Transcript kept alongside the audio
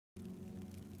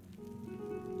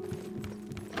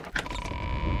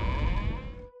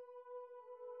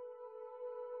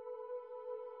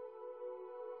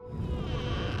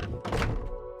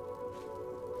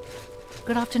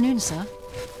Good afternoon, sir.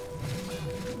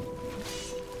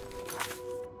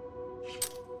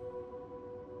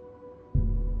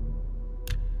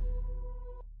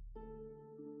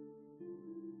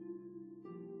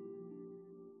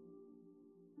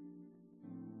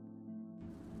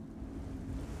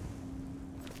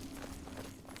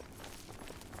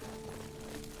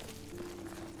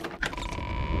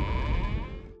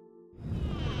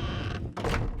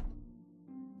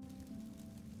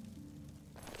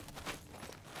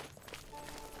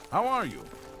 How are you?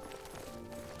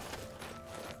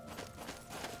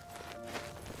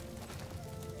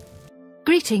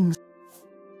 Greetings.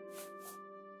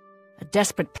 A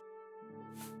desperate...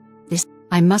 This...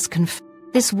 I must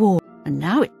this war, and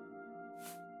now it...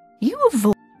 You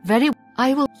avoid... Very...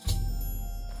 I will...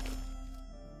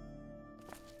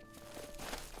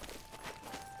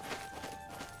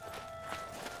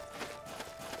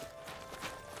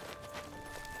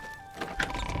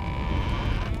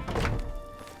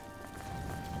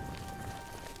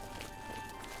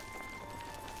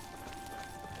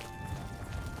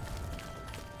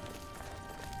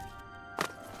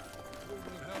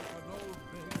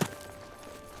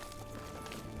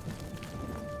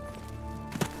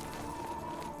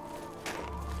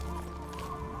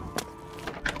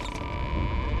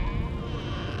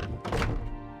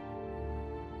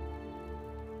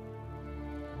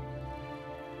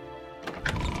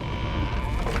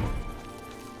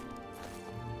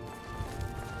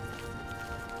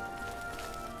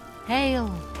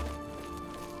 Hail!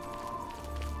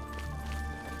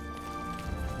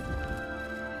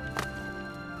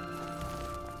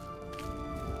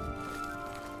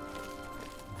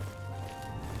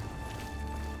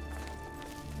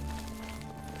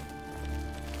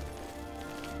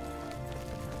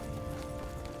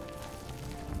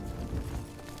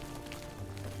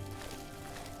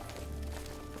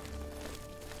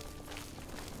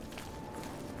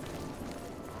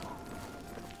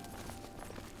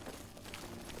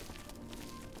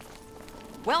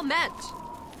 Well met!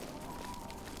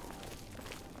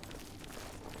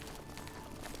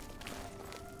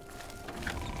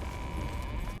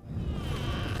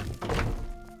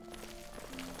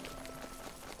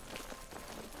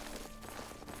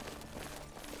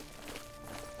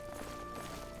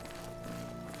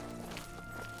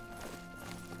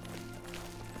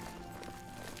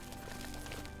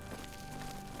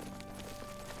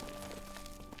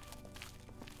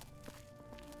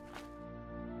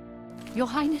 Your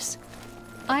Highness,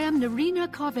 I am Nerina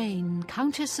Carvain,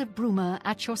 Countess of Bruma,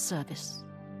 at your service.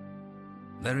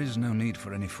 There is no need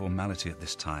for any formality at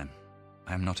this time.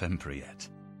 I am not Emperor yet,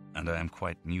 and I am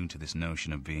quite new to this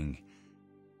notion of being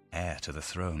heir to the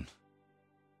throne.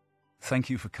 Thank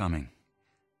you for coming.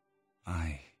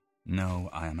 I know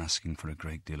I am asking for a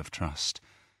great deal of trust,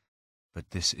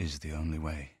 but this is the only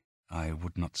way. I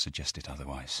would not suggest it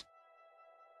otherwise.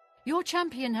 Your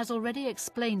champion has already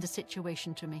explained the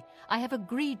situation to me. I have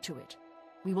agreed to it.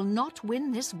 We will not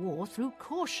win this war through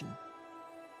caution.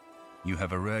 You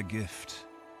have a rare gift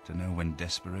to know when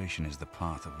desperation is the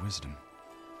path of wisdom.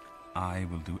 I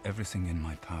will do everything in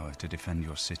my power to defend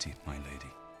your city, my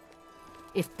lady.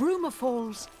 If Bruma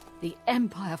falls, the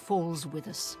Empire falls with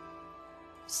us.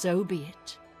 So be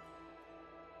it.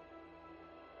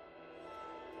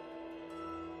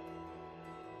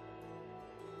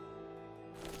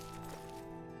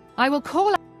 I will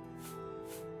call...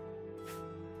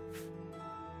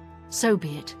 So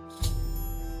be it.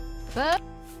 But...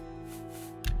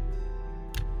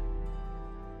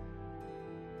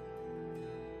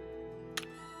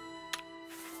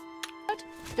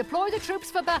 Deploy the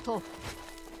troops for battle.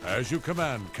 As you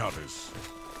command, Countess.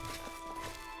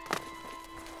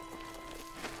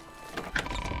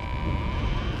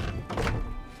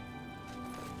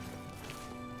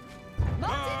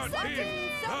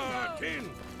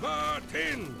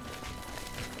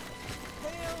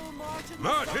 Martin!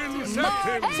 Martin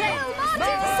Septim!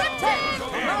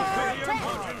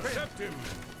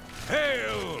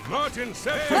 Hail Martin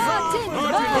Septim! Hail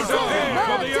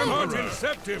Martin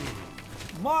Septim!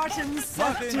 Martin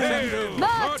Septim!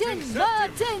 Martin Septim!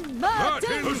 Hail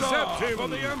Martin Septim for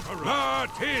the Emperor!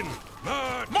 Martin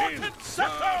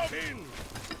Septim!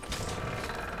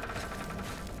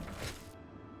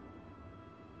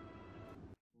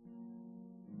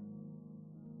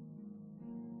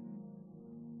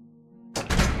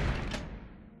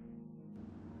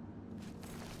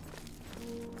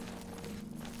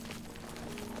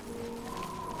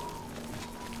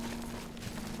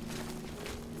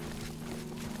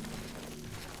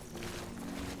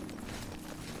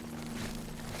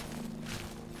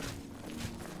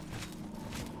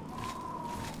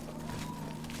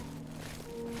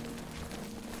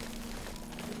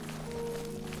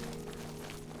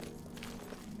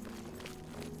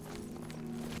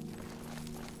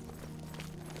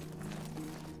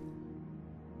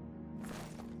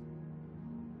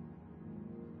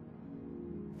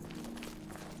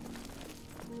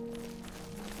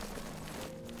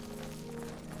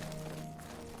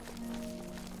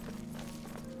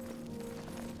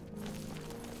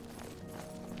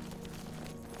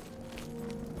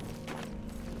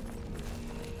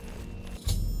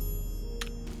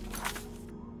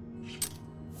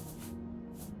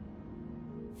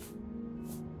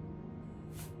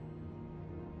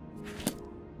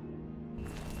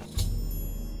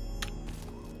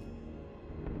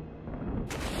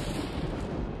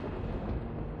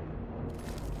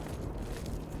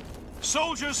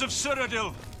 Soldiers of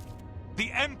Cyrodiil,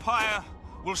 the Empire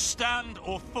will stand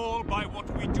or fall by what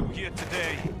we do here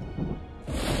today.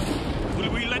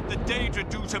 Will we let the Daedra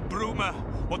do to Bruma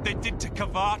what they did to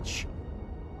Kvatch?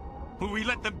 Will we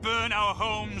let them burn our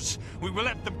homes? Will we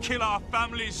let them kill our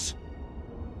families?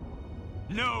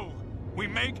 No, we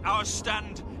make our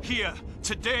stand here,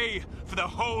 today, for the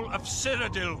whole of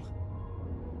Cyrodiil.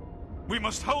 We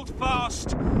must hold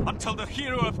fast until the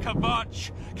hero of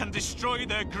Kvatch can destroy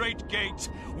their great gate.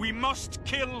 We must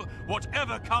kill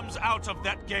whatever comes out of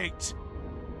that gate.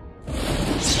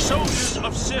 Soldiers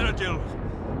of Cyrodiil,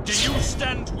 do you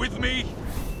stand with me?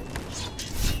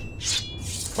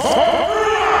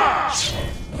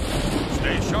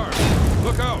 Stay sharp.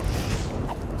 Look out.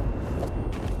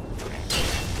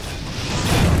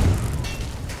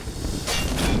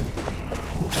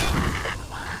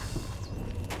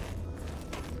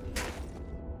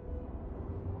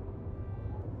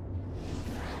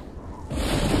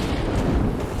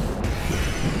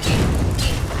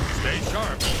 Stay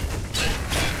sharp.